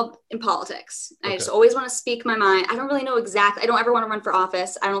wanted to get involved in politics. I just always want to speak my mind. I don't really know exactly. I don't ever want to run for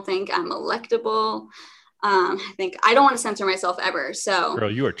office. I don't think I'm electable. I think I don't want to censor myself ever. So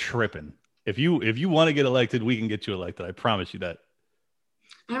girl, you are tripping. If you want to get elected, we can get you elected. I promise you that.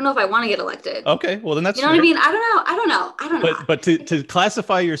 I don't know if I want to get elected. Okay, well then that's, you know what I mean? I don't know. But to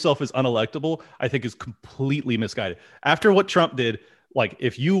classify yourself as unelectable, I think is completely misguided. After what Trump did, like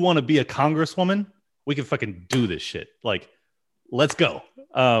if you want to be a congresswoman, we can fucking do this shit. Like, let's go.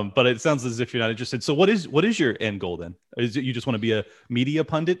 But it sounds as if you're not interested. So what is your end goal then? Is it you just want to be a media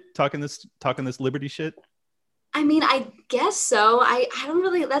pundit talking this liberty shit? I mean, I guess so. I don't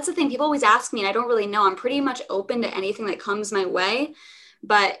really, that's the thing. People always ask me and I don't really know. I'm pretty much open to anything that comes my way.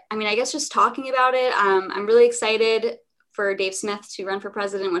 But I mean, I guess just talking about it, I'm really excited for Dave Smith to run for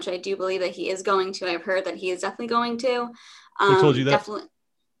president, which I do believe that he is going to. I've heard that he is definitely going to. Who told you that? Definitely.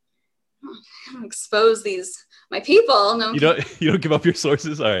 I don't expose my people. No, you don't give up your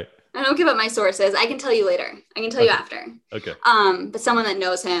sources. All right. I don't give up my sources. I can tell you later. I can tell you after. Okay. But someone that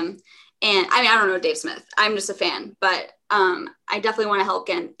knows him, and I mean, I don't know Dave Smith. I'm just a fan, but I definitely want to help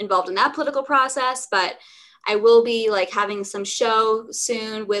get involved in that political process. But I will be like having some show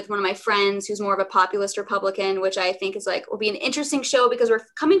soon with one of my friends who's more of a populist Republican, which I think is will be an interesting show because we're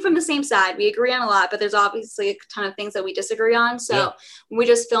coming from the same side. We agree on a lot, but there's obviously a ton of things that we disagree on. So we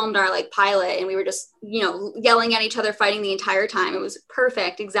just filmed our pilot and we were just, yelling at each other, fighting the entire time. It was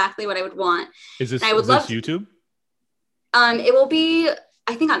perfect. Exactly what I would want. Is this YouTube? It will be,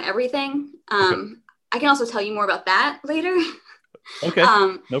 I think, on everything. Okay. I can also tell you more about that later. Okay,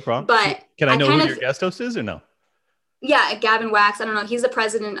 no problem. But can I know who your guest host is or no? Yeah, Gavin Wax. I don't know. He's the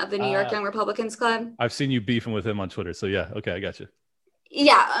president of the New York Young Republicans Club. I've seen you beefing with him on Twitter. So yeah, okay, I got you.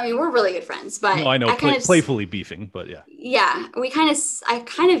 Yeah, I mean, we're really good friends, but no, I know playfully beefing, but yeah. Yeah, I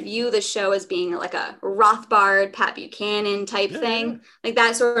kind of view the show as being like a Rothbard, Pat Buchanan type thing, like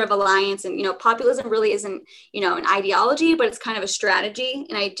that sort of alliance. And, populism really isn't, an ideology, but it's kind of a strategy.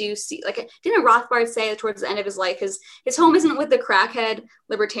 And I do see, didn't Rothbard say towards the end of his life, his home isn't with the crackhead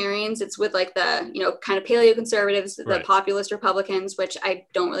libertarians, it's with the, kind of paleo conservatives, the populist Republicans, which I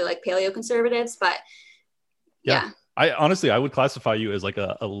don't really like paleo conservatives, but yeah. I would classify you as like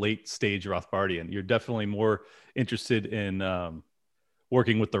a late stage Rothbardian. You're definitely more interested in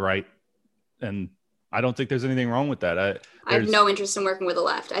working with the right. And I don't think there's anything wrong with that. I have no interest in working with the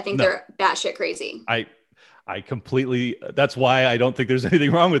left. I think they're batshit crazy. I completely, that's why I don't think there's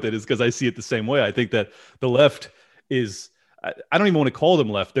anything wrong with it, is because I see it the same way. I think that the left is, I don't even want to call them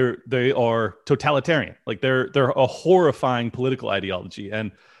left. They are totalitarian. Like they're a horrifying political ideology.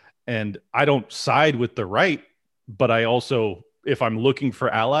 And I don't side with the right. But I also, if I'm looking for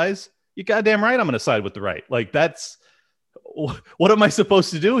allies, you goddamn right I'm going to side with the right. Like that's, what am I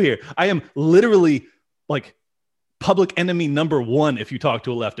supposed to do here? I am literally like public enemy number one if you talk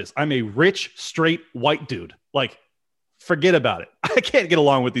to a leftist. I'm a rich, straight, white dude. Like, forget about it. I can't get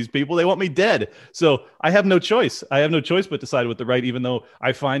along with these people. They want me dead. So I have no choice. I have no choice but to side with the right, even though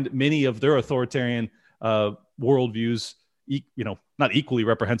I find many of their authoritarian worldviews not equally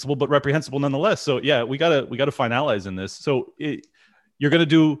reprehensible, but reprehensible nonetheless. So yeah, we gotta find allies in this. So you're gonna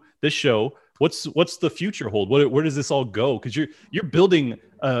do this show. What's the future hold? Where does this all go? Because you're building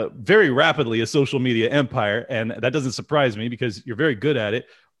very rapidly a social media empire, and that doesn't surprise me because you're very good at it.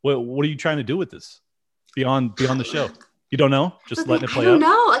 What are you trying to do with this beyond the show? You don't know? Just letting it play out? I don't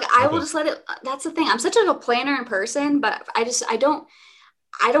know. I will just let it. That's the thing. I'm such a planner in person, but I don't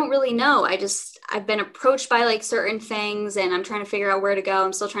really know. I've been approached by certain things and I'm trying to figure out where to go.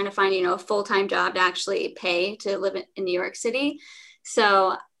 I'm still trying to find, a full-time job to actually pay to live in New York City.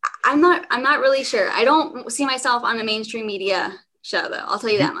 So I'm not really sure. I don't see myself on a mainstream media show though. I'll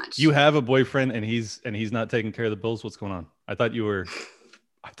tell you that much. You have a boyfriend and he's not taking care of the bills. What's going on? I thought you were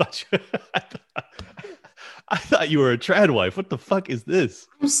a trad wife. What the fuck is this?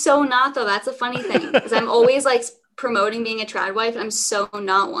 I'm so not though. That's a funny thing because I'm always promoting being a trad wife. I'm so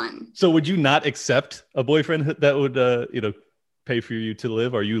not one. So would you not accept a boyfriend that would pay for you to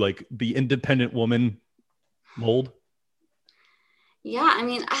live? Are you like the independent woman mold? Yeah, I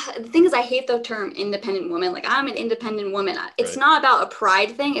mean, the thing is I hate the term independent woman. Like I'm an independent woman. It's not about a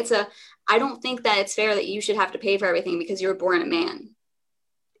pride thing. I don't think that it's fair that you should have to pay for everything because you were born a man.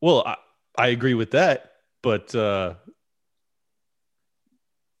 Well, I agree with that, but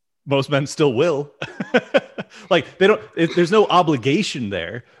most men still will. Like they don't. There's no obligation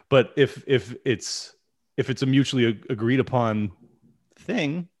there. But if it's a mutually agreed upon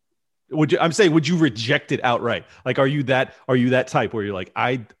thing, would you reject it outright? Like, are you that type where you're like,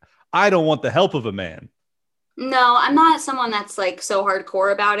 I don't want the help of a man? No, I'm not someone that's like so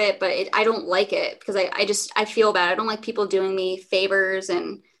hardcore about it, but I don't like it because I feel bad. I don't like people doing me favors,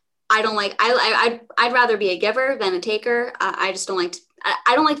 and I don't like, I'd rather be a giver than a taker. I just don't like,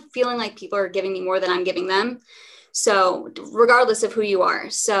 I don't like feeling like people are giving me more than I'm giving them. So regardless of who you are.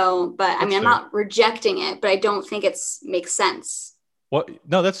 So, but I mean, I'm not rejecting it, but I don't think makes sense. Well,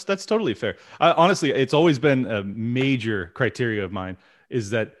 no, that's totally fair. Honestly, it's always been a major criteria of mine is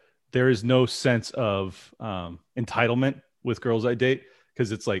that there is no sense of entitlement with girls I date,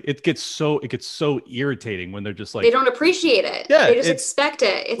 because it's like it gets so irritating when they're just like, they don't appreciate it. Yeah, they just expect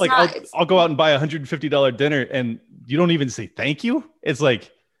it. It's like not. I'll go out and buy $150 dinner and you don't even say thank you. It's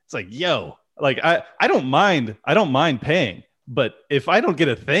like yo, like I don't mind paying, but if I don't get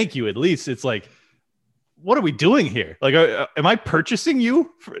a thank you, at least it's like, what are we doing here? Like, am I purchasing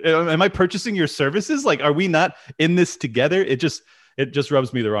you? Am I purchasing your services? Like, are we not in this together? It just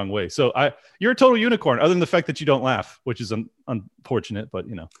rubs me the wrong way. So you're a total unicorn, other than the fact that you don't laugh, which is unfortunate, but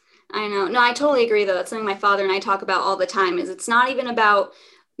you know. I know. No, I totally agree though. That's something my father and I talk about all the time, is it's not even about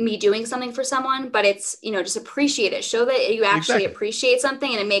me doing something for someone, but it's, just appreciate it. Show that you actually appreciate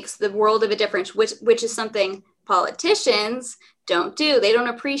something, and it makes the world of a difference, which is something politicians don't do. They don't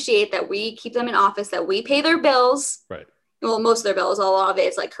appreciate that we keep them in office, that we pay their bills. Right. Well, most of their bills, a lot of it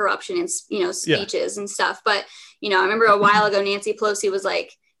is like corruption and, speeches and stuff. But, I remember a while ago, Nancy Pelosi was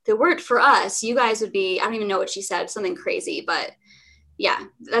like, if it weren't for us, you guys would be, I don't even know what she said, something crazy. But yeah,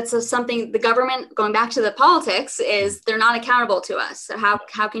 that's something the government, going back to the politics, is they're not accountable to us. So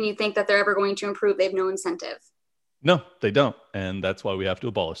how can you think that they're ever going to improve? They have no incentive. No, they don't. And that's why we have to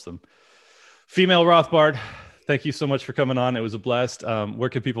abolish them. Female Rothbard, thank you so much for coming on. It was a blast. Where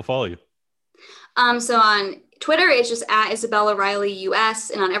can people follow you? So on Twitter, it's just at Isabella Riley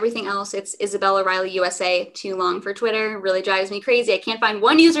US, and on everything else, it's Isabella Riley USA. Too long for Twitter. Really drives me crazy. I can't find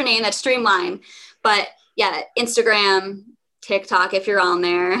one username that's streamlined. But yeah, Instagram, TikTok, if you're on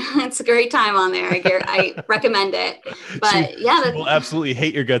there, it's a great time on there. I recommend it. But she will absolutely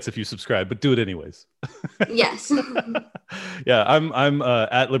hate your guts if you subscribe, but do it anyways. Yes. Yeah, I'm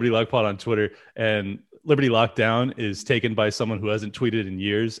at Liberty Lockpod on Twitter, and Liberty Lockdown is taken by someone who hasn't tweeted in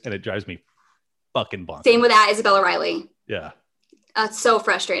years, and it drives me fucking bonkers. Same with Isabella Riley. Yeah. It's so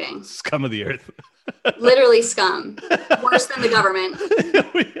frustrating. Scum of the earth. Literally scum. Worse than the government.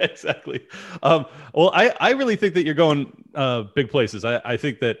 Yeah, exactly. Well, I really think that you're going big places. I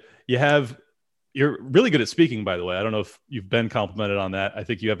think that you're really good at speaking, by the way. I don't know if you've been complimented on that. I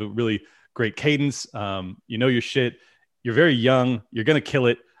think you have a really great cadence. You know your shit. You're very young. You're going to kill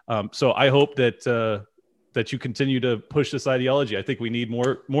it. So I hope that you continue to push this ideology. I think we need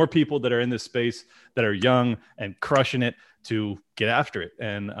more people that are in this space that are young and crushing it to get after it.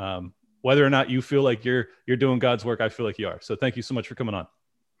 And whether or not you feel like you're doing God's work, I feel like you are. So thank you so much for coming on.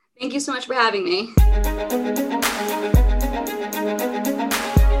 Thank you so much for having me.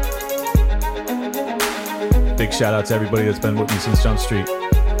 Big shout out to everybody that's been with me since Jump Street.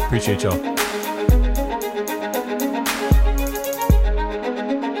 Appreciate y'all.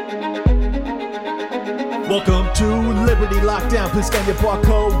 Welcome to Liberty Lockdown. Please scan your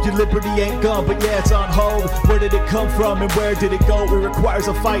barcode. Your liberty ain't gone, but yeah, it's on hold. Where did it come from and where did it go? It requires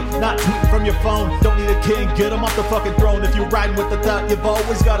a fight, not tweeting from your phone. Don't need a king, get him off the fucking throne. If you're riding with the thought, you've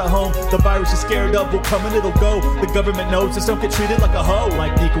always got a home. The virus you're scared of will come and it'll go. The government knows, just don't get treated like a hoe.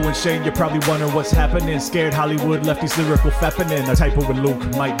 Like Nico and Shane, you're probably wondering what's happening. Scared Hollywood left these lyrical fapping in. A typo with Luke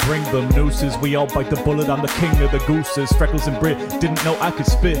might bring them nooses. We all bite the bullet, I'm the king of the gooses. Freckles and Brit didn't know I could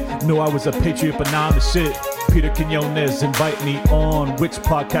spit. Knew I was a patriot, but now I'm the shit. Peter Quinones, invite me on. Which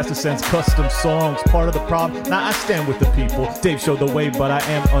podcaster sends custom songs? Part of the problem? Nah, I stand with the people. Dave showed the way, but I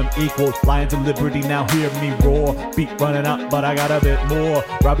am unequal. Lions of Liberty, now hear me roar. Beat running out, but I got a bit more.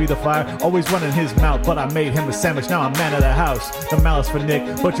 Robbie the Fire, always running his mouth, but I made him a sandwich, now I'm man of the house. The malice for Nick,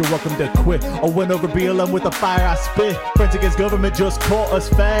 but you're welcome to quit. I went over BLM with the fire I spit. Friends against government just call us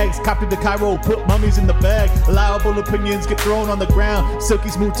fags. Copy the Cairo, put mummies in the bag. Allowable opinions get thrown on the ground. Silky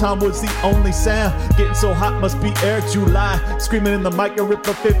Smooth Tom was the only sound. Getting so hot must be Eric July. Screaming in the mic, a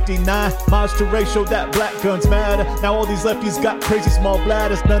Ripper 59. Miles to ratio that black guns matter. Now all these lefties got crazy small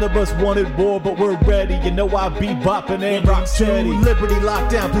bladders. None of us wanted war, but we're ready. You know I be bopping and rock steady. Liberty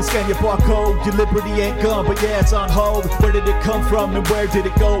Lockdown, please scan your barcode. Your liberty ain't gone, but yeah, it's on hold. Where did it come from and where did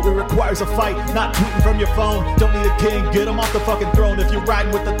it go? It requires a fight, not tweeting from your phone. Don't need a king, get him off the fucking throne. If you're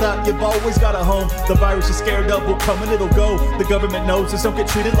riding with the thought, you've always got a home. The virus you're scared of will come and it'll go. The government knows, just don't get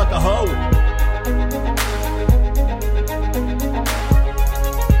treated like a hoe.